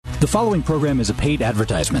The following program is a paid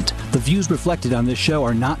advertisement. The views reflected on this show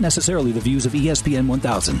are not necessarily the views of ESPN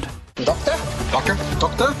 1000. Doctor? Doctor?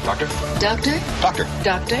 Doctor? Doctor? Doctor? Doctor?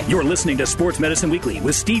 Doctor? You're listening to Sports Medicine Weekly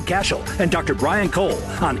with Steve Cashel and Dr. Brian Cole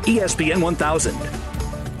on ESPN 1000.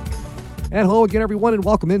 And hello again, everyone, and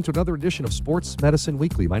welcome into another edition of Sports Medicine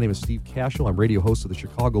Weekly. My name is Steve Cashel. I'm radio host of the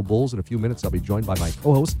Chicago Bulls. In a few minutes, I'll be joined by my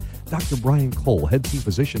co-host, Dr. Brian Cole, head team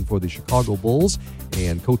physician for the Chicago Bulls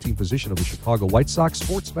and co-team physician of the Chicago White Sox,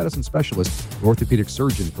 sports medicine specialist, and orthopedic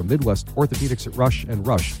surgeon from Midwest Orthopedics at Rush and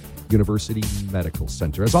Rush University Medical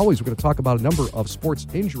Center. As always, we're going to talk about a number of sports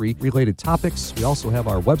injury-related topics. We also have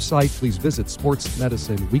our website. Please visit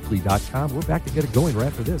sportsmedicineweekly.com. We're back to get it going right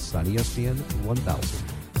after this on ESPN 1000.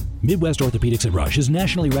 Midwest Orthopedics at Rush is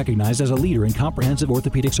nationally recognized as a leader in comprehensive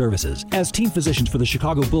orthopedic services. As team physicians for the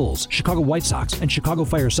Chicago Bulls, Chicago White Sox, and Chicago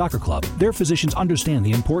Fire Soccer Club, their physicians understand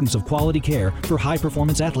the importance of quality care for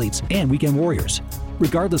high-performance athletes and weekend warriors.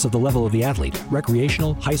 Regardless of the level of the athlete,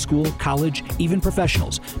 recreational, high school, college, even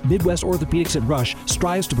professionals, Midwest Orthopedics at Rush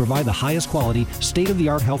strives to provide the highest quality,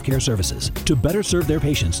 state-of-the-art healthcare services. To better serve their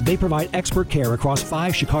patients, they provide expert care across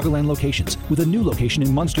 5 Chicagoland locations, with a new location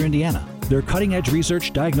in Munster, Indiana. Their cutting-edge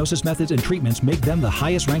research, diagnosis methods, and treatments make them the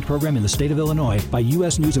highest-ranked program in the state of Illinois by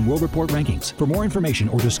U.S. News & World Report rankings. For more information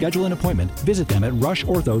or to schedule an appointment, visit them at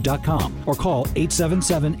rushortho.com or call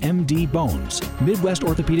 877-MD-BONES. Midwest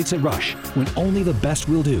Orthopedics at Rush, when only the best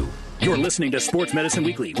will do. You're listening to Sports Medicine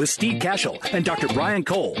Weekly with Steve Cashel and Dr. Brian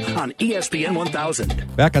Cole on ESPN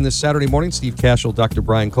 1000. Back on this Saturday morning, Steve Cashel, Dr.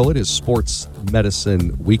 Brian Cole. It is Sports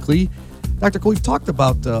Medicine Weekly. Dr. Cole, we've talked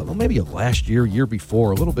about, maybe last year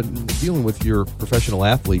before, a little bit dealing with your professional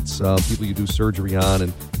athletes, people you do surgery on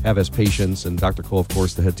and have as patients. And Dr. Cole, of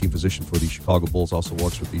course, the head team physician for the Chicago Bulls, also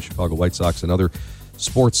works with the Chicago White Sox and other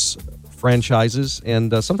sports franchises.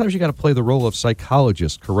 And sometimes you got to play the role of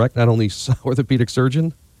psychologist, correct? Not only orthopedic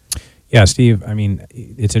surgeon? Yeah, Steve, I mean,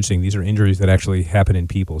 it's interesting. These are injuries that actually happen in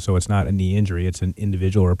people. So it's not a knee injury. It's an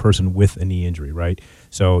individual or a person with a knee injury, right?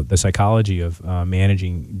 So the psychology of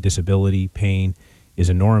managing disability, pain is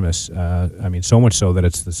enormous. I mean, so much so that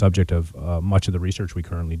it's the subject of much of the research we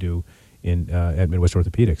currently do at Midwest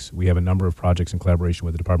Orthopedics. We have a number of projects in collaboration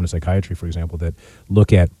with the Department of Psychiatry, for example, that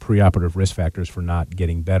look at preoperative risk factors for not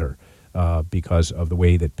getting better because of the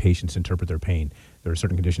way that patients interpret their pain. There are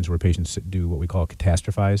certain conditions where patients do what we call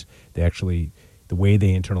catastrophize. They actually, the way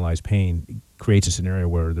they internalize pain creates a scenario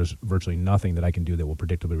where there's virtually nothing that I can do that will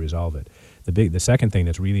predictably resolve it. The second thing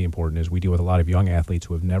that's really important is we deal with a lot of young athletes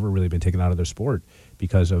who have never really been taken out of their sport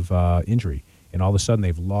because of injury. And all of a sudden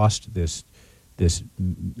they've lost this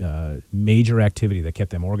major activity that kept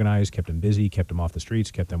them organized, kept them busy, kept them off the streets,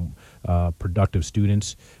 kept them productive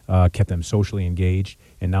students, kept them socially engaged,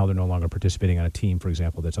 and now they're no longer participating on a team, for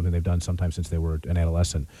example. That's something they've done sometimes since they were an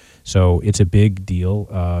adolescent. So it's a big deal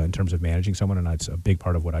in terms of managing someone, and it's a big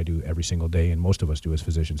part of what I do every single day, and most of us do as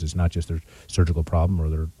physicians. It's not just their surgical problem or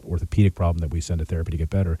their orthopedic problem that we send to therapy to get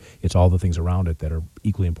better. It's all the things around it that are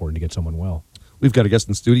equally important to get someone well. We've got a guest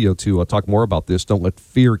in studio to talk more about this. Don't let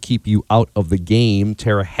fear keep you out of the game.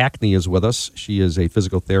 Tara Hackney is with us. She is a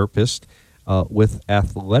physical therapist with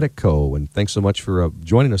Athletico. And thanks so much for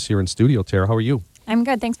joining us here in studio, Tara. How are you? I'm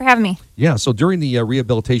good. Thanks for having me. Yeah, so during the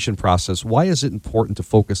rehabilitation process, why is it important to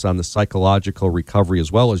focus on the psychological recovery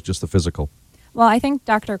as well as just the physical? Well, I think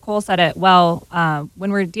Dr. Cole said it well.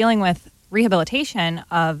 When we're dealing with rehabilitation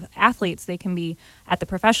of athletes, they can be at the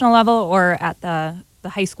professional level or at the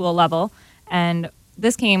high school level. And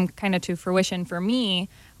this came kind of to fruition for me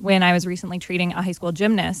when I was recently treating a high school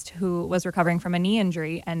gymnast who was recovering from a knee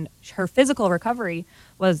injury, and her physical recovery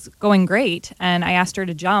was going great. And I asked her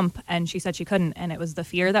to jump, and she said she couldn't. And it was the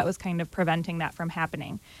fear that was kind of preventing that from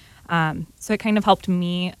happening. So it kind of helped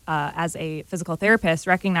me as a physical therapist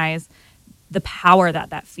recognize the power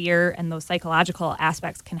that fear and those psychological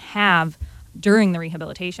aspects can have during the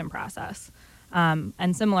rehabilitation process.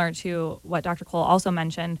 And similar to what Dr. Cole also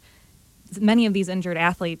mentioned, many of these injured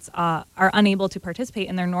athletes are unable to participate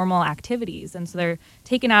in their normal activities, and so they're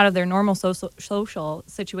taken out of their normal social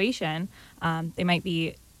situation. They might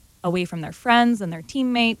be away from their friends and their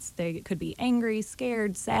teammates. They could be angry,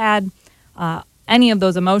 scared, sad, any of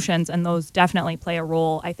those emotions, and those definitely play a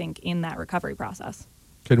role, I think, in that recovery process.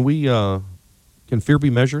 Can fear be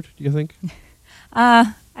measured, do you think?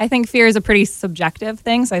 I think fear is a pretty subjective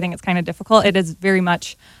thing, so I think it's kind of difficult. It is very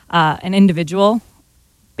much an individual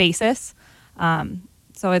basis.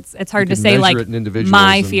 So it's hard to say, like,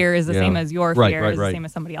 my fear is the same as your fear is the same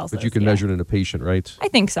as somebody else's. But you can measure it in a patient, right? I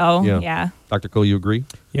think so, yeah. Dr. Cole, you agree?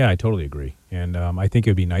 Yeah, I totally agree. And I think it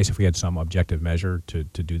would be nice if we had some objective measure to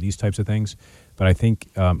do these types of things. But I think,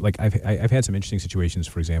 like, I've had some interesting situations.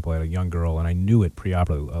 For example, I had a young girl, and I knew it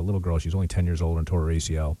preoperatively, a little girl. She was only 10 years old and tore her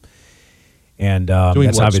ACL. And Doing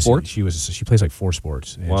that's what, obviously, sports? she plays like 4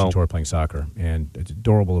 sports, and Wow. she tore playing soccer. And it's an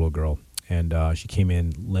adorable little girl. And she came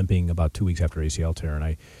in limping about 2 weeks after ACL tear.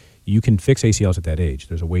 And you can fix ACLs at that age.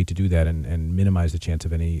 There's a way to do that and minimize the chance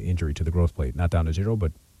of any injury to the growth plate. Not down to 0,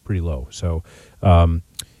 but pretty low. So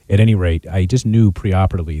at any rate, I just knew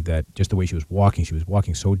preoperatively that just the way she was walking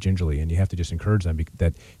so gingerly, and you have to just encourage them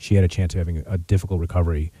that she had a chance of having a difficult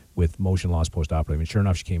recovery with motion loss postoperatively. And sure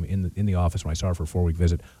enough, she came in the office when I saw her for a 4-week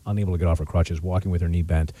visit, unable to get off her crutches, walking with her knee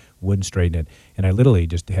bent, wouldn't straighten it. And I literally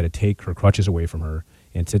just had to take her crutches away from her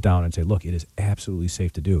and sit down and say, look, it is absolutely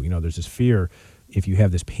safe to do. There's this fear if you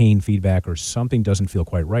have this pain feedback or something doesn't feel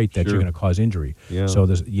quite right that Sure. you're going to cause injury. Yeah. So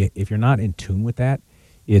if you're not in tune with that,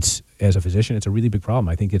 it's, as a physician, it's a really big problem.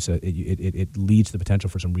 I think it leads to the potential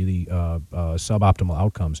for some really suboptimal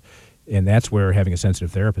outcomes. And that's where having a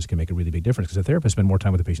sensitive therapist can make a really big difference, because the therapists spend more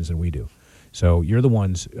time with the patients than we do. So you're the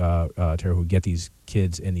ones, Tara, who get these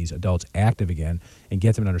kids and these adults active again and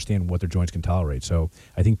get them to understand what their joints can tolerate. So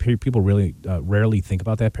I think people really rarely think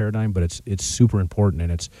about that paradigm, but it's super important.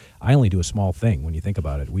 And I only do a small thing when you think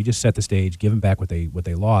about it. We just set the stage, give them back what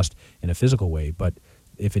they lost in a physical way. But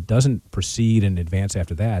if it doesn't proceed and advance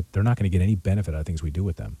after that, they're not going to get any benefit out of things we do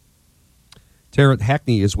with them. Tara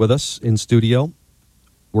Hackney is with us in studio,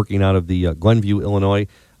 working out of the Glenview, Illinois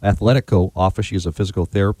Athletico office. She is a physical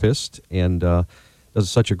therapist and does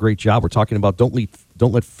such a great job. We're talking about don't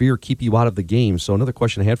let fear keep you out of the game. So another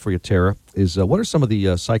question I had for you, Tara, is what are some of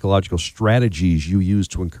the psychological strategies you use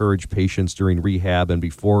to encourage patients during rehab and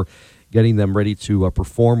before getting them ready to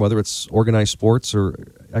perform, whether it's organized sports or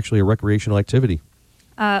actually a recreational activity?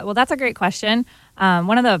 Well, that's a great question.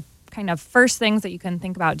 One of the kind of first things that you can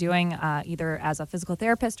think about doing either as a physical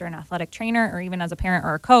therapist or an athletic trainer or even as a parent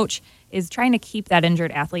or a coach is trying to keep that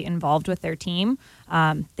injured athlete involved with their team.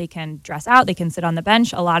 They can dress out, they can sit on the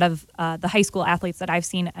bench. A lot of the high school athletes that I've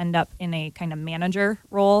seen end up in a kind of manager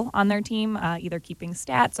role on their team, either keeping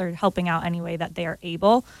stats or helping out any way that they are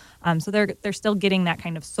able. So they're still getting that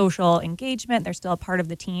kind of social engagement. They're still a part of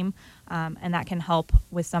the team, and that can help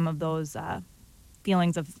with some of those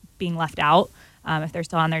feelings of being left out if they're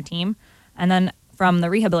still on their team. And then from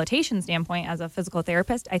the rehabilitation standpoint, as a physical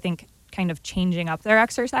therapist, I think kind of changing up their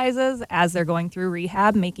exercises as they're going through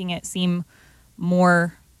rehab, making it seem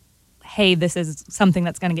more, hey, this is something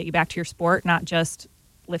that's going to get you back to your sport, not just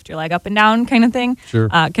lift your leg up and down kind of thing, Sure.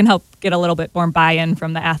 Can help get a little bit more buy-in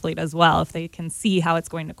from the athlete as well, if they can see how it's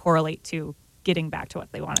going to correlate to getting back to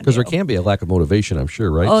what they want to do. Because there can be a lack of motivation, I'm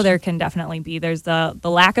sure, right? Oh, there can definitely be. There's the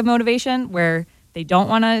lack of motivation where they don't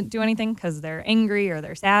want to do anything because they're angry or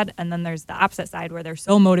they're sad. And then there's the opposite side where they're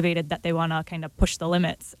so motivated that they want to kind of push the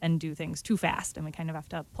limits and do things too fast. And we kind of have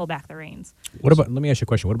to pull back the reins. Let me ask you a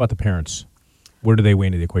question. What about the parents? Where do they weigh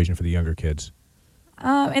into the equation for the younger kids?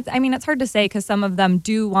 It's hard to say because some of them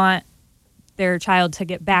do want their child to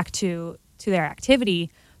get back to their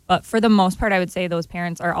activity. But for the most part, I would say those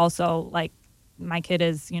parents are also like, my kid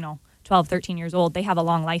is, 12, 13 years old. They have a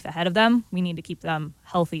long life ahead of them. We need to keep them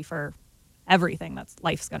healthy for everything that's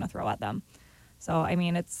life's going to throw at them. So,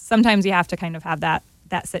 it's sometimes you have to kind of have that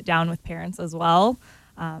sit down with parents as well.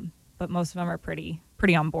 But most of them are pretty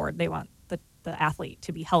on board. They want the athlete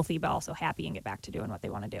to be healthy, but also happy and get back to doing what they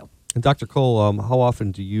want to do. And Dr. Cole, how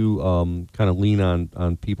often do you kind of lean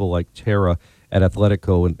on people like Tara at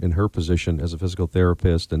Athletico in her position as a physical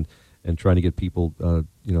therapist and trying to get people,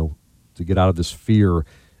 to get out of this fear,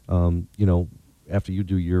 after you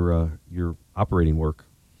do your operating work?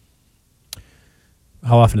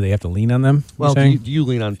 How often do they have to lean on them? Well, do you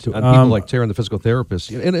lean on people like Tara and the physical therapist?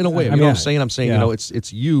 In a way, you know what I'm saying? I'm saying, yeah.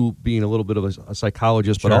 It's you being a little bit of a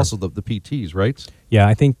psychologist, but Sure. also the PTs, right? Yeah,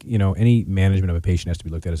 I think, any management of a patient has to be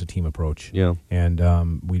looked at as a team approach. Yeah. And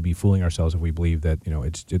we'd be fooling ourselves if we believe that,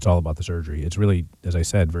 it's all about the surgery. It's really, as I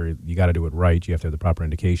said, you got to do it right. You have to have the proper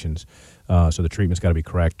indications. So the treatment's got to be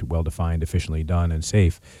correct, well-defined, efficiently done, and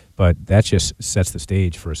safe. But that just sets the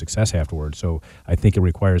stage for success afterwards. So I think it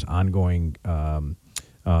requires ongoing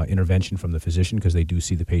intervention from the physician, because they do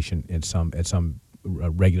see the patient at some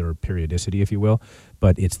regular periodicity, if you will,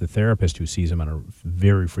 but it's the therapist who sees them on a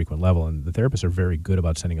very frequent level, and the therapists are very good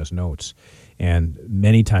about sending us notes. And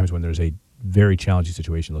many times when there's a very challenging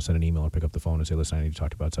situation, they'll send an email or pick up the phone and say, listen, I need to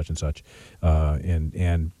talk about such and such.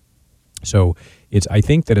 And so I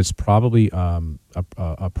think that it's probably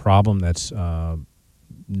a problem that's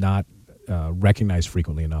not recognized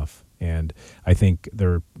frequently enough. And I think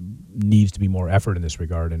there needs to be more effort in this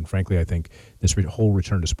regard. And frankly, I think this whole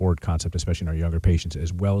return to sport concept, especially in our younger patients,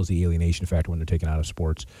 as well as the alienation factor when they're taken out of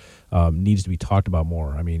sports, needs to be talked about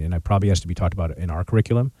more. I mean, and it probably has to be talked about in our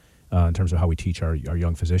curriculum in terms of how we teach our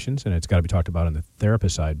young physicians, and it's got to be talked about on the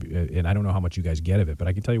therapist side. And I don't know how much you guys get of it, but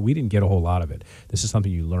I can tell you we didn't get a whole lot of it. This is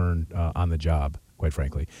something you learn on the job, quite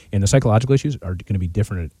frankly. And the psychological issues are going to be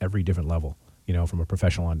different at every different level, from a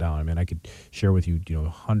professional on down. I mean, I could share with you,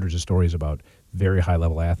 hundreds of stories about very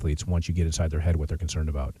high-level athletes once you get inside their head what they're concerned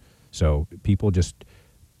about. So people just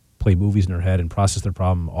play movies in their head and process their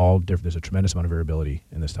problem all different. There's a tremendous amount of variability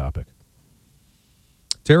in this topic.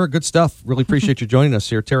 Tara, good stuff. Really appreciate you joining us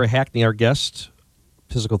here. Tara Hackney, our guest,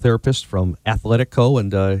 physical therapist from Athletico,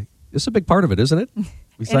 and this is a big part of it, isn't it?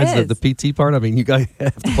 Besides the PT part, I mean, you guys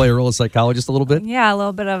have to play a role as psychologist a little bit? Yeah, a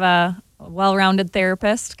little bit of a well-rounded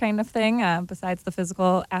therapist kind of thing. Besides the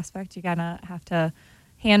physical aspect, you gotta have to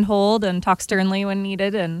handhold and talk sternly when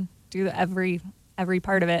needed and do every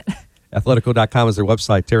part of it. Athletico.com is their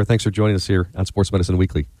website. Tara, thanks for joining us here on Sports Medicine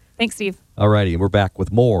Weekly. Thanks, Steve. All righty, and we're back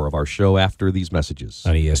with more of our show after these messages.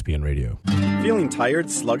 On ESPN Radio. Feeling tired,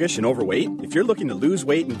 sluggish, and overweight? If you're looking to lose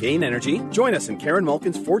weight and gain energy, join us in Karen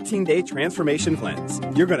Malkin's 14-day transformation cleanse.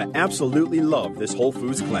 You're going to absolutely love this Whole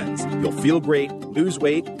Foods cleanse. You'll feel great, lose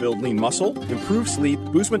weight, build lean muscle, improve sleep,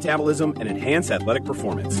 boost metabolism, and enhance athletic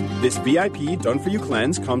performance. This VIP done-for-you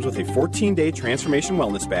cleanse comes with a 14-day transformation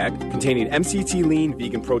wellness bag containing MCT Lean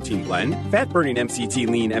Vegan Protein Blend, fat-burning MCT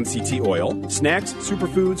Lean MCT Oil, snacks,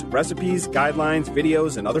 superfoods, recipes, guidelines,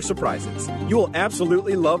 videos, and other surprises. You will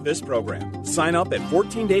absolutely love this program. Sign up at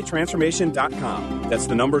 14daytransformation.com. That's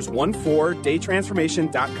the numbers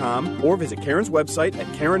 14daytransformation.com, or visit Karen's website at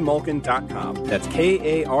KarenMalkin.com. That's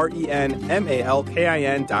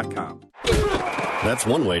KarenMalkin.com. That's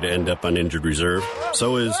one way to end up on injured reserve.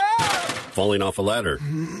 So is falling off a ladder,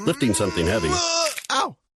 lifting something heavy.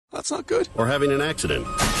 Ow, that's not good. Or having an accident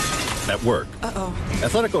at work. Uh-oh.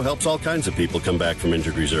 Athletico helps all kinds of people come back from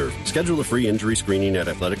injured reserve. Schedule a free injury screening at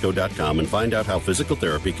Athletico.com and find out how physical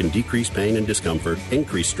therapy can decrease pain and discomfort,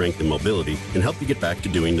 increase strength and mobility, and help you get back to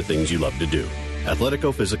doing the things you love to do.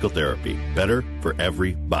 Athletico Physical Therapy. Better for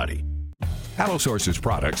everybody. Allosource's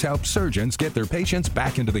products help surgeons get their patients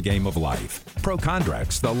back into the game of life.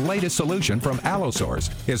 Prochondrex, the latest solution from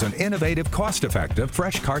Allosource, is an innovative, cost-effective,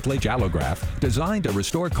 fresh cartilage allograft designed to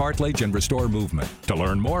restore cartilage and restore movement. To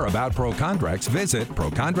learn more about Prochondrex, visit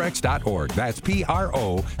prochondrex.org. That's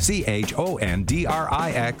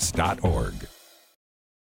PROCHONDRIX.org.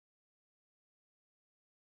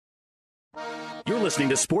 You're listening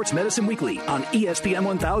to Sports Medicine Weekly on ESPN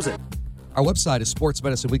 1000. Our website is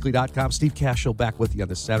sportsmedicineweekly.com. Steve Cashel back with you on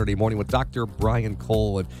this Saturday morning with Dr. Brian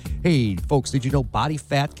Cole. And hey, folks, did you know body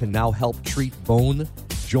fat can now help treat bone,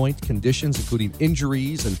 joint conditions, including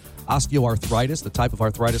injuries and osteoarthritis, the type of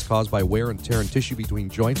arthritis caused by wear and tear in tissue between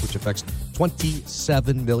joints, which affects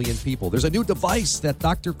 27 million people. There's a new device that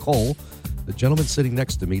Dr. Cole, the gentleman sitting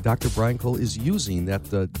next to me, Dr. Brian Cole, is using that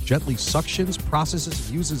gently suctions, processes,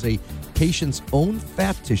 and uses a patient's own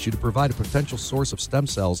fat tissue to provide a potential source of stem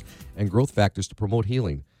cells and growth factors to promote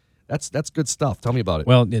healing. That's good stuff. Tell me about it.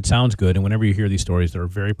 Well, it sounds good, and whenever you hear these stories, they're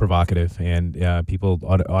very provocative, and people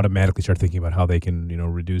automatically start thinking about how they can,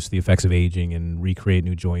 reduce the effects of aging and recreate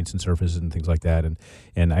new joints and surfaces and things like that.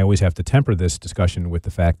 And I always have to temper this discussion with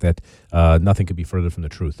the fact that nothing could be further from the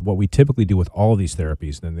truth. What we typically do with all of these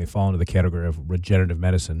therapies, and they fall into the category of regenerative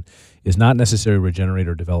medicine, is not necessarily regenerate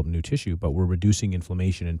or develop new tissue, but we're reducing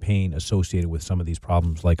inflammation and pain associated with some of these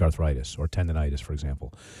problems like arthritis or tendonitis, for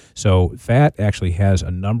example. So fat actually has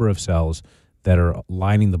a number of cells that are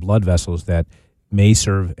lining the blood vessels that may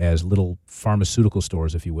serve as little pharmaceutical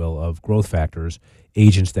stores, if you will, of growth factors,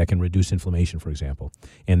 agents that can reduce inflammation, for example.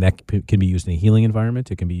 And that can be used in a healing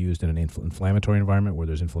environment. It can be used in an inflammatory environment where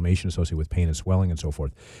there's inflammation associated with pain and swelling and so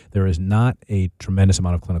forth. There is not a tremendous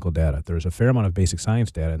amount of clinical data. There's a fair amount of basic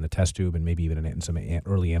science data in the test tube and maybe even in some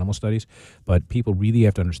early animal studies. But people really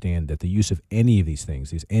have to understand that the use of any of these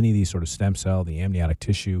things, any of these sort of stem cell, the amniotic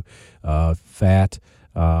tissue, fat,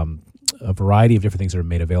 a variety of different things that are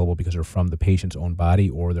made available because they're from the patient's own body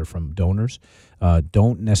or they're from donors,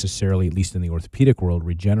 don't necessarily, at least in the orthopedic world,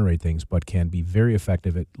 regenerate things, but can be very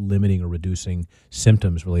effective at limiting or reducing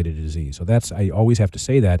symptoms related to disease. So I always have to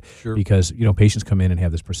say that because, patients come in and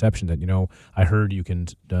have this perception that, I heard you can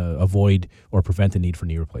avoid or prevent the need for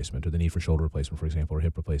knee replacement or the need for shoulder replacement, for example, or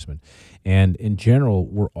hip replacement. And in general,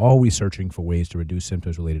 we're always searching for ways to reduce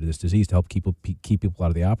symptoms related to this disease to help keep people out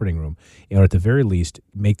of the operating room, or at the very least,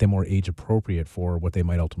 make them more age appropriate for what they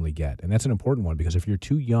might ultimately get. And that's an important one because if you're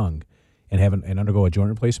too young and undergo a joint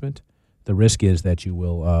replacement, the risk is that you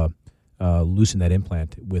will loosen that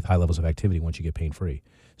implant with high levels of activity once you get pain-free.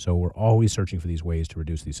 So we're always searching for these ways to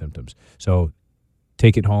reduce these symptoms. So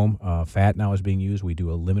take it home. Fat now is being used. We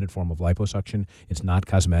do a limited form of liposuction. It's not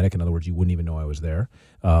cosmetic. In other words, you wouldn't even know I was there.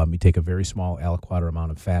 You take a very small aliquotter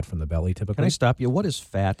amount of fat from the belly typically. Can I stop you? What is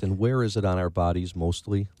fat and where is it on our bodies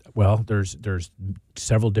mostly? Well, there's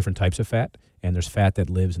several different types of fat, and there's fat that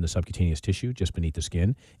lives in the subcutaneous tissue just beneath the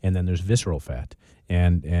skin, and then there's visceral fat.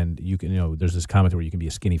 And you can, there's this comment where you can be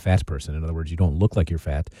a skinny fat person. In other words, you don't look like you're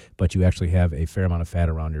fat, but you actually have a fair amount of fat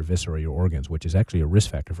around your viscera, your organs, which is actually a risk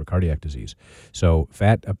factor for cardiac disease. So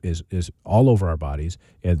fat is all over our bodies,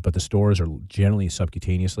 but the stores are generally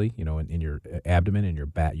subcutaneously, in your abdomen, in your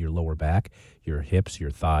back, your lower back, your hips,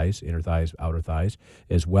 your thighs, inner thighs, outer thighs,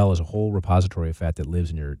 as well as a whole repository of fat that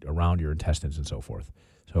lives around your intestines and so forth.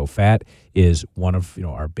 So fat is one of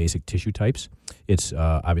our basic tissue types. It's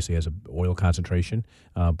obviously has an oil concentration,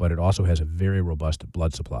 but it also has a very robust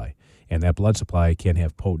blood supply. And that blood supply can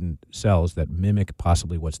have potent cells that mimic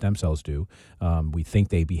possibly what stem cells do. We think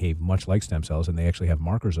they behave much like stem cells, and they actually have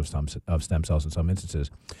markers of stem cells in some instances.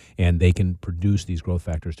 And they can produce these growth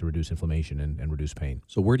factors to reduce inflammation and reduce pain.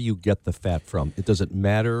 So where do you get the fat from? Does it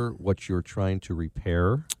matter what you're trying to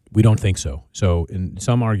repair? We don't think so. So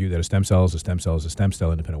some argue that a stem cell is a stem cell is a stem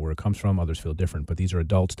cell, independent of where it comes from. Others feel different. But these are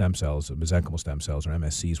adult stem cells, mesenchymal stem cells, or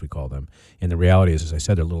MSCs we call them. And the reality is, as I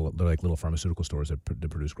said, they're like little pharmaceutical stores that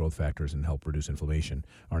produce growth factors and help reduce inflammation.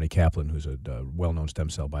 Arne Kaplan, who's a well-known stem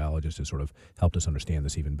cell biologist, has sort of helped us understand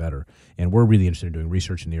this even better. And we're really interested in doing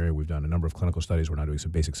research in the area. We've done a number of clinical studies. We're now doing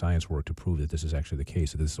some basic science work to prove that this is actually the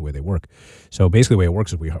case, that this is the way they work. So basically the way it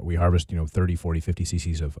works is we harvest 30, 40, 50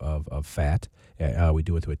 cc's of fat. We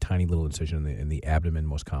do it through a tiny little incision in the abdomen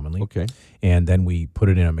most commonly. Okay. And then we put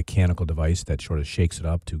it in a mechanical device that sort of shakes it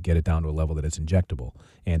up to get it down to a level that it's injectable.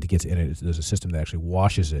 And to get in it, there's a system that actually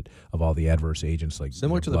washes it of all the adverse agents like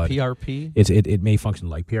similar to blood. the PRP? It may function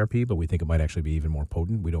like PRP, but we think it might actually be even more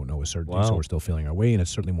potent. We don't know with certainty, so we're still feeling our way, and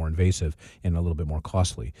it's certainly more invasive and a little bit more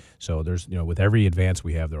costly. So there's, with every advance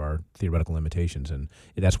we have, there are theoretical limitations, and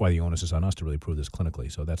that's why the onus is on us to really prove this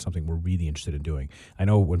clinically. So that's something we're really interested in doing. I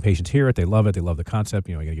know when patients hear it, they love it. They love the concept.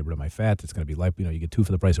 You're going to get rid of my fat. It's going to be like, you get two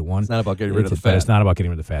for the price of one. It's not about getting rid of the fat. But it's not about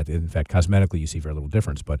getting rid of the fat. In fact, cosmetically, you see very little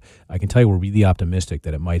difference. But I can tell you we're really optimistic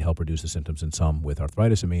that it might help reduce the symptoms in some with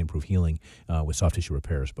arthritis. It may improve healing with soft tissue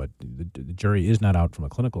repairs. But the jury is not out from a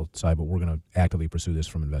clinical side, but we're going to actively pursue this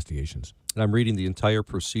from investigations. And I'm reading the entire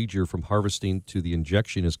procedure from harvesting to the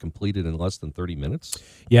injection is completed in less than 30 minutes?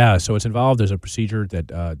 Yeah, so it's involved. There's a procedure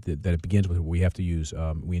that it begins with. We have to use,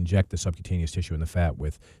 we inject the subcutaneous tissue in the fat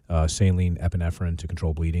with saline, epinephrine to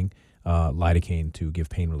control bleeding, lidocaine to give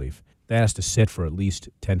pain relief. That has to sit for at least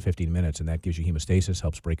 10, 15 minutes, and that gives you hemostasis,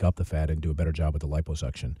 helps break up the fat, and do a better job with the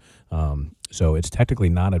liposuction. So it's technically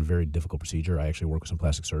not a very difficult procedure. I actually work with some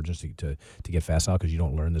plastic surgeons to get facile, because you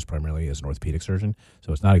don't learn this primarily as an orthopedic surgeon.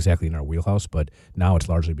 So it's not exactly in our wheelhouse, but now it's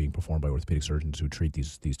largely being performed by orthopedic surgeons who treat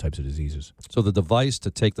these types of diseases. So the device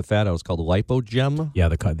to take the fat out is called LipoGem? Yeah,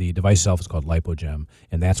 the device itself is called LipoGem,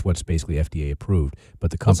 and that's what's basically FDA approved.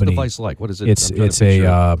 But the company... What's the device like? What is it?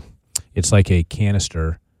 It's like a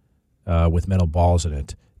canister with metal balls in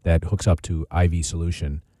it that hooks up to IV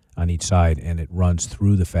solution on each side, and it runs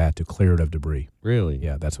through the fat to clear it of debris. Really?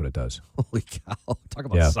 Yeah, that's what it does. Holy cow! Talk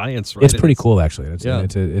about science, right? It's pretty cool, actually.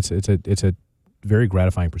 It's a very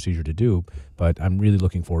gratifying procedure to do, but I'm really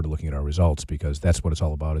looking forward to looking at our results, because that's what it's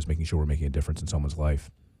all about, is making sure we're making a difference in someone's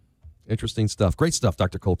life. Interesting stuff. Great stuff,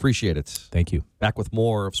 Dr. Cole. Appreciate it. Thank you. Back with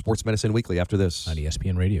more of Sports Medicine Weekly after this. On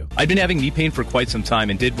ESPN Radio. I'd been having knee pain for quite some time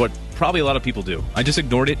and did what probably a lot of people do. I just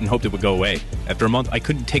ignored it and hoped it would go away. After a month, I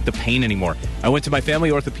couldn't take the pain anymore. I went to my family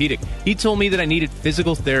orthopedic. He told me that I needed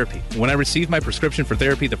physical therapy. When I received my prescription for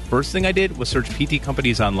therapy, the first thing I did was search PT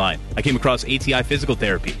companies online. I came across ATI Physical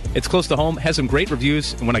Therapy. It's close to home, has some great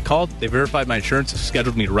reviews, and when I called, they verified my insurance,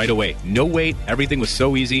 scheduled me right away. No wait, everything was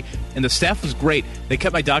so easy, and the staff was great. They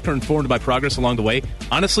kept my doctor informed of my progress along the way.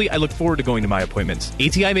 Honestly, I look forward to going to my appointments.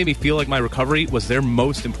 ATI made me feel like my recovery was their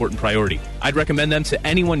most important priority. I'd recommend them to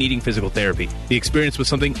anyone needing physical therapy. The experience was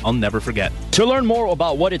something I'll never forget. To learn more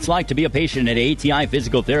about what it's like to be a patient at ATI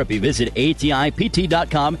Physical Therapy, visit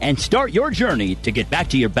ATIPT.com and start your journey to get back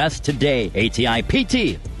to your best today.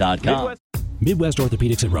 ATIPT.com. Midwest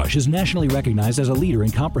Orthopedics at Rush is nationally recognized as a leader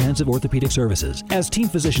in comprehensive orthopedic services. As team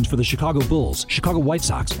physicians for the Chicago Bulls, Chicago White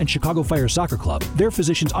Sox, and Chicago Fire Soccer Club, their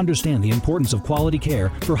physicians understand the importance of quality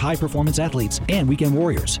care for high-performance athletes and weekend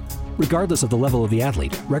warriors. Regardless of the level of the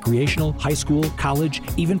athlete, recreational, high school, college,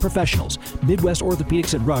 even professionals, Midwest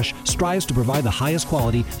Orthopedics at Rush strives to provide the highest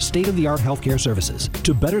quality, state-of-the-art healthcare services.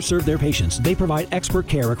 To better serve their patients, they provide expert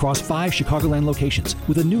care across 5 Chicagoland locations,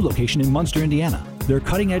 with a new location in Munster, Indiana. Their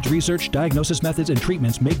cutting-edge research, diagnosis methods, and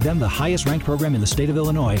treatments make them the highest-ranked program in the state of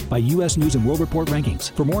Illinois by U.S. News & World Report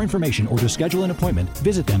rankings. For more information or to schedule an appointment,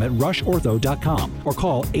 visit them at rushortho.com or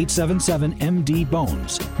call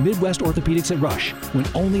 877-MD-BONES. Midwest Orthopedics at Rush, when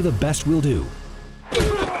only the best will do.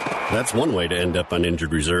 That's one way to end up on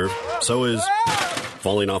injured reserve. So is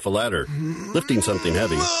falling off a ladder, lifting something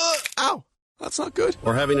heavy. Ow, that's not good.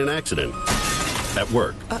 Or having an accident at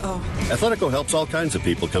work. Athletico helps all kinds of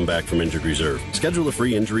people come back from injured reserve. Schedule a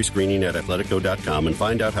free injury screening at athletico.com and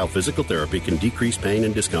find out how physical therapy can decrease pain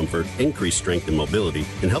and discomfort, increase strength and mobility,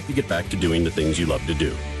 and help you get back to doing the things you love to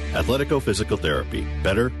do. Athletico Physical Therapy.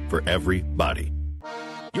 Better for everybody.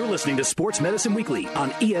 You're listening to Sports Medicine Weekly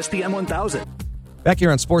on ESPN 1000. Back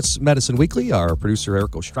here on Sports Medicine Weekly, our producer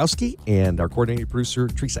Eric Ostrowski and our coordinating producer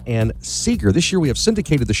Teresa Ann Seeger. This year we have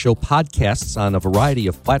syndicated the show podcasts on a variety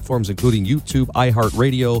of platforms, including YouTube,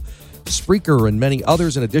 iHeartRadio, Spreaker, and many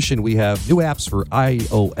others. In addition, we have new apps for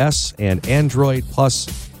iOS and Android,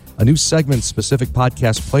 plus a new segment-specific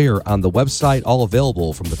podcast player on the website, all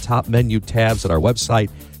available from the top menu tabs at our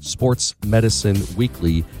website,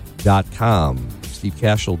 sportsmedicineweekly.com. Steve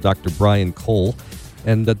Cashel, Dr. Brian Cole.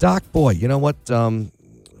 And Doc, boy, you know what? I want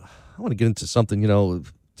to get into something,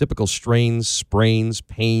 typical strains, sprains,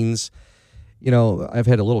 pains. I've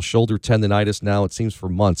had a little shoulder tendonitis now, it seems, for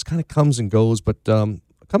months. Kind of comes and goes, but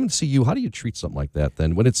coming to see you, how do you treat something like that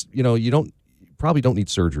then? When it's, you probably don't need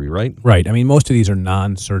surgery, right? Right. I mean, most of these are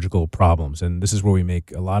non-surgical problems, and this is where we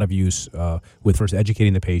make a lot of use with first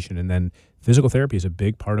educating the patient, and then physical therapy is a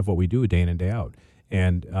big part of what we do day in and day out.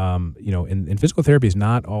 And, and physical therapy is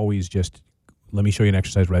not always just, let me show you an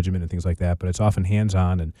exercise regimen and things like that, but it's often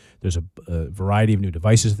hands-on, and there's a variety of new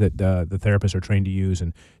devices that the therapists are trained to use,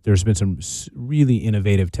 and there's been some really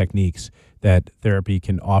innovative techniques that therapy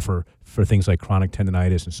can offer for things like chronic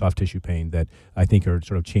tendonitis and soft tissue pain that I think are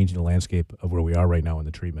sort of changing the landscape of where we are right now in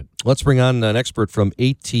the treatment. Let's bring on an expert from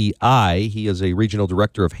ATI. He is a regional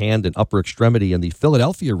director of hand and upper extremity in the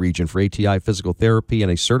Philadelphia region for ATI Physical Therapy and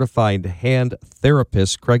a certified hand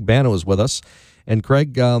therapist. Craig Bano is with us. And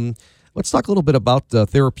Craig, let's talk a little bit about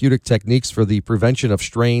therapeutic techniques for the prevention of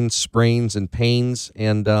strains, sprains, and pains.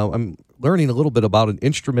 And I'm learning a little bit about an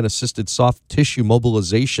instrument-assisted soft tissue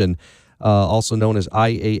mobilization, also known as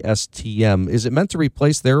IASTM. Is it meant to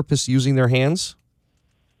replace therapists using their hands?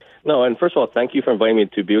 No, and first of all, thank you for inviting me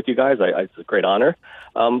to be with you guys. It's a great honor.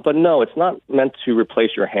 But no, it's not meant to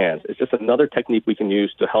replace your hands. It's just another technique we can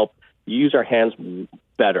use to help use our hands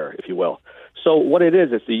better, if you will. So what it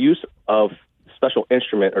is, it's the use of special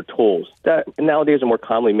instrument or tools that nowadays are more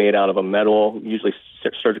commonly made out of a metal, usually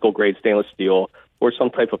surgical grade stainless steel, or some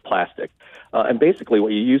type of plastic. And basically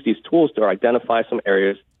what you use these tools to identify some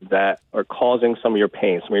areas that are causing some of your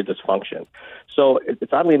pain, some of your dysfunction. So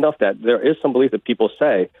it's oddly enough that there is some belief that people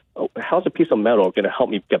say, oh, how's a piece of metal going to help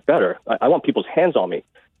me get better? I want people's hands on me.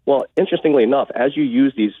 Well, interestingly enough, as you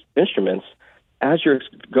use these instruments, as you're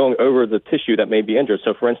going over the tissue that may be injured,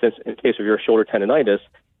 so for instance, in case of your shoulder tendonitis,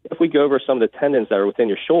 if we go over some of the tendons that are within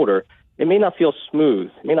your shoulder, it may not feel smooth.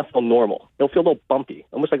 It may not feel normal. It'll feel a little bumpy,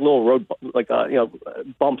 almost like little road,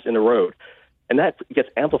 bumps in the road. And that gets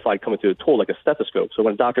amplified coming through the tool like a stethoscope. So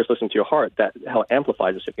when a doctor's listening to your heart, that how it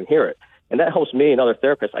amplifies it so you can hear it. And that helps me and other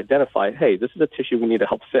therapists identify, hey, this is a tissue we need to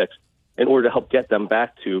help fix in order to help get them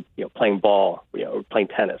back to playing ball, or playing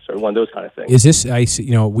tennis, or one of those kind of things. Is this?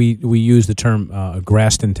 We use the term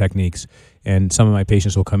Graston techniques, and some of my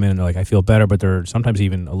patients will come in and they're like, I feel better, but they're sometimes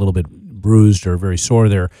even a little bit bruised or very sore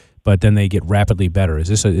there, but then they get rapidly better. Is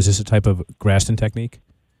this a type of Graston technique?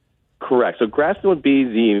 Correct. So Graston would be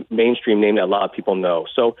the mainstream name that a lot of people know.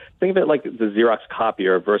 So think of it like the Xerox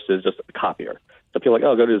copier versus just a copier. So people are like,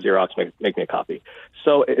 oh, go to the Xerox, make me a copy.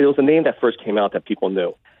 So it was a name that first came out that people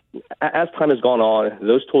knew. As time has gone on,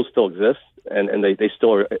 those tools still exist, and they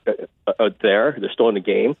still are there. They're still in the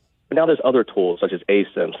game. But now there's other tools such as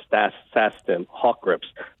ASIM, SASTIM, Hawk Grips.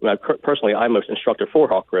 Personally, I'm an instructor for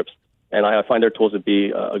Hawk Grips, and I find their tools to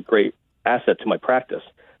be a great asset to my practice.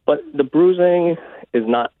 But the bruising is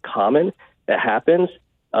not common. It happens.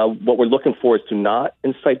 What we're looking for is to not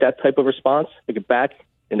incite that type of response. Like back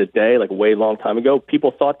in the day, like way long time ago,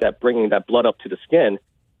 people thought that bringing that blood up to the skin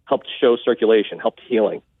helped show circulation, helped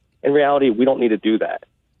healing. In reality, we don't need to do that.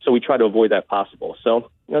 So we try to avoid that possible.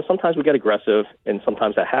 So, sometimes we get aggressive, and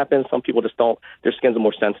sometimes that happens. Some people just don't. Their skins are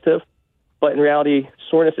more sensitive. But in reality,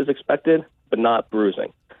 soreness is expected, but not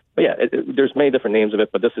bruising. But yeah, there's many different names of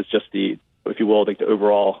it, but this is just the, if you will, like the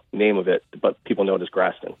overall name of it, but people know it as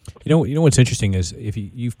Graston. You know what's interesting is if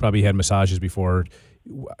you've probably had massages before.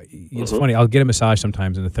 It's funny. I'll get a massage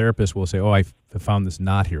sometimes, and the therapist will say, "Oh, I found this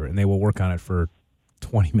knot here," and they will work on it for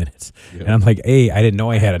 20 minutes. Yeah. And I'm like, I didn't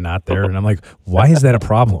know I had a knot there. And I'm like, why is that a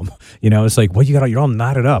problem? It's like, well, you're all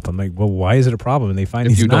knotted up. I'm like, well, why is it a problem? And they find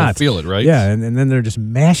these knots. Don't feel it, right? Yeah, and then they're just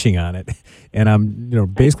mashing on it. And I'm,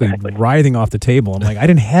 basically writhing off the table. I'm like, I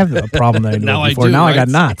didn't have a problem that I knew now before. I do, now right? I got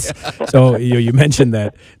knots. So you mentioned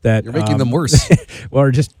that you're making them worse. Well,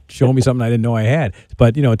 or just showing me something I didn't know I had.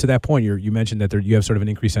 But to that point, you mentioned that you have sort of an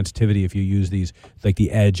increased sensitivity if you use these, like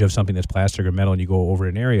the edge of something that's plastic or metal, and you go over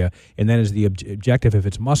an area. And then is the objective, if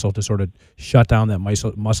it's muscle, to sort of shut down that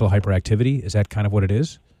muscle hyperactivity? Is that kind of what it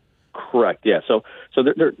is? Correct. Yeah. So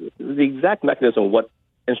the exact mechanism of what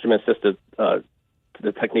instrument-assisted the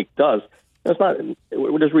technique does. It's not.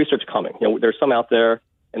 There's research coming. There's some out there,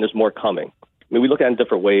 and there's more coming. I mean, we look at it in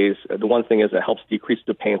different ways. The one thing is it helps decrease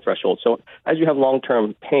the pain threshold. So as you have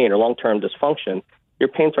long-term pain or long-term dysfunction, your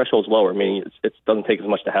pain threshold is lower, meaning it doesn't take as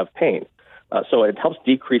much to have pain. So it helps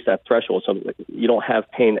decrease that threshold so you don't have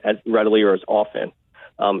pain as readily or as often.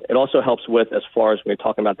 It also helps with, as far as when you're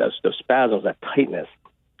talking about those spasms, that tightness.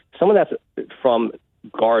 Some of that's from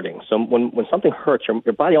guarding. So when something hurts, your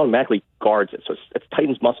body automatically guards it. So it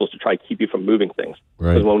tightens muscles to try to keep you from moving things.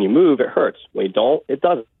 Right. Because when you move, it hurts. When you don't, it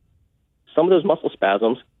doesn't. Some of those muscle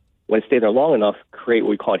spasms, when they stay there long enough, create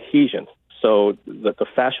what we call adhesions. So the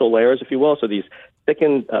fascial layers, if you will, so these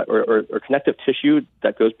thickened or connective tissue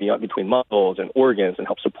that goes between muscles and organs and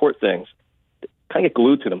helps support things, kind of get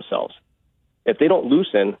glued to themselves. If they don't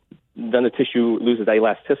loosen, then the tissue loses that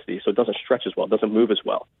elasticity, so it doesn't stretch as well, it doesn't move as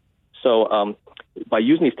well. So by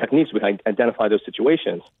using these techniques, we can identify those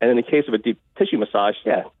situations. And in the case of a deep tissue massage,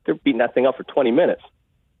 they're beating that thing up for 20 minutes.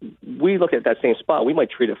 We look at that same spot, we might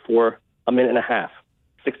treat it for a minute and a half,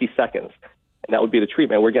 60 seconds, and that would be the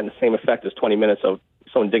treatment. We're getting the same effect as 20 minutes of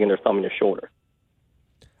someone digging their thumb in your shoulder.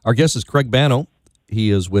 Our guest is Craig Bano.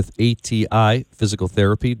 He is with ATI Physical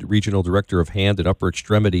Therapy, Regional Director of Hand and Upper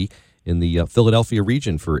Extremity in the Philadelphia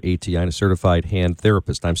region for ATI, and a certified hand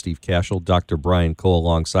therapist. I'm Steve Cashel, Dr. Brian Cole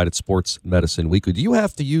alongside at Sports Medicine Weekly. Do you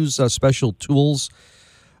have to use special tools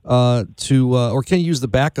or can you use the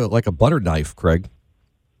back of like a butter knife, Craig?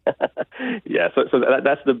 Yeah, so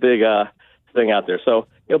that's the big thing out there. So,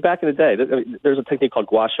 back in the day, there's a technique called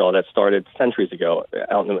gua sha that started centuries ago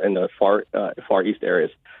out in the far east areas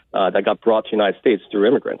that got brought to the United States through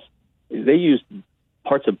immigrants. They used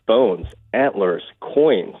parts of bones, antlers,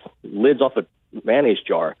 coins, lids off a mayonnaise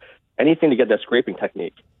jar, anything to get that scraping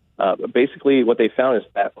technique. Basically, what they found is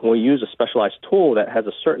that when we use a specialized tool that has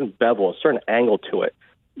a certain bevel, a certain angle to it,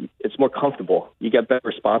 it's more comfortable. You get better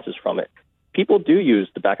responses from it. People do use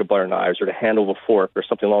the back of butter knives or the handle of a fork or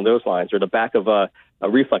something along those lines, or the back of a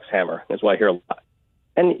reflex hammer, is what I hear a lot.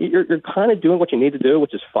 And you're kind of doing what you need to do,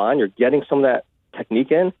 which is fine. You're getting some of that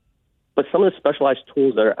technique in, but some of the specialized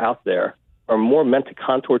tools that are out there are more meant to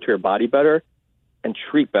contour to your body better and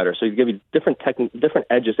treat better. So you give you different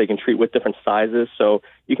edges they can treat with different sizes, so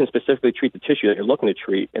you can specifically treat the tissue that you're looking to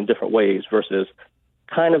treat in different ways versus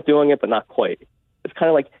kind of doing it but not quite. It's kind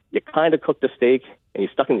of like you kind of cooked a steak and you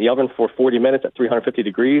stuck it in the oven for 40 minutes at 350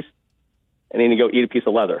 degrees, and then you go eat a piece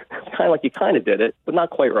of leather. It's kind of like you kind of did it, but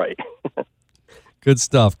not quite right. Good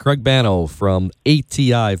stuff. Craig Bano from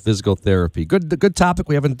ATI Physical Therapy. Good topic.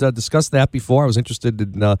 We haven't discussed that before. I was interested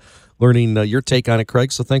in learning your take on it,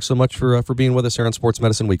 Craig. So thanks so much for being with us here on Sports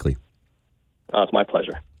Medicine Weekly. It's my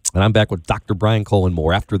pleasure. And I'm back with Dr. Brian Cole and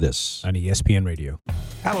more after this. On ESPN Radio.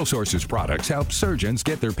 Allosource's products help surgeons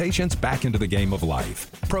get their patients back into the game of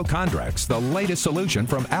life. Prochondrex, the latest solution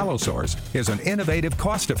from Allosource, is an innovative,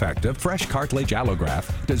 cost-effective, fresh cartilage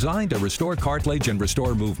allograft designed to restore cartilage and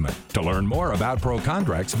restore movement. To learn more about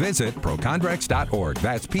Prochondrex, visit prochondrex.org.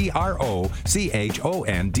 That's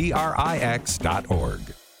prochondrix.org.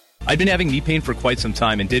 I'd been having knee pain for quite some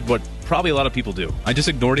time and did what probably a lot of people do. I just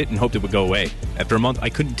ignored it and hoped it would go away. After a month, I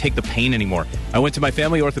couldn't take the pain anymore. I went to my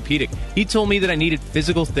family orthopedic. He told me that I needed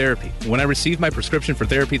physical therapy. When I received my prescription for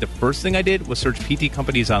therapy, the first thing I did was search PT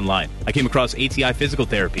companies online. I came across ATI Physical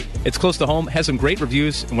Therapy. It's close to home, has some great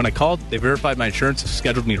reviews, and when I called, they verified my insurance,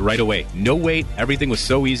 scheduled me right away. No wait, everything was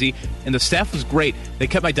so easy, and the staff was great. They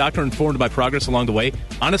kept my doctor informed of my progress along the way.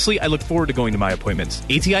 Honestly, I look forward to going to my appointments.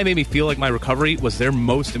 ATI made me feel like my recovery was their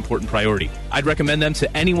most important priority. I'd recommend them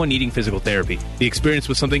to anyone needing physical therapy. The experience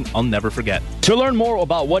was something I'll never forget. To learn more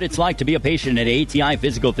about what it's like to be a patient at ATI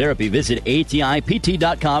Physical Therapy, visit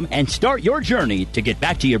ATIPT.com and start your journey to get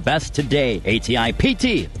back to your best today.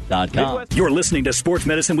 ATIPT.com. You're listening to Sports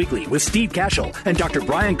Medicine Weekly with Steve Cashel and Dr.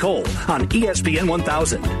 Brian Cole on ESPN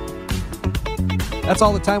 1000. That's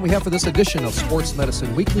all the time we have for this edition of Sports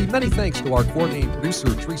Medicine Weekly. Many thanks to our coordinating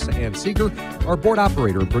producer, Teresa Ann Seeger, our board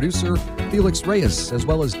operator and producer, Felix Reyes, as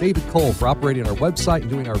well as David Cole for operating our website and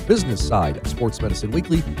doing our business side of Sports Medicine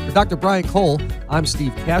Weekly. For Dr. Brian Cole, I'm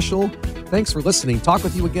Steve Cashel. Thanks for listening. Talk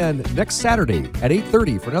with you again next Saturday at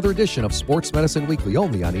 8:30 for another edition of Sports Medicine Weekly,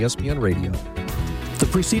 only on ESPN Radio. The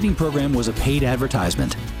preceding program was a paid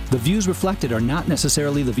advertisement. The views reflected are not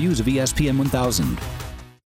necessarily the views of ESPN 1000.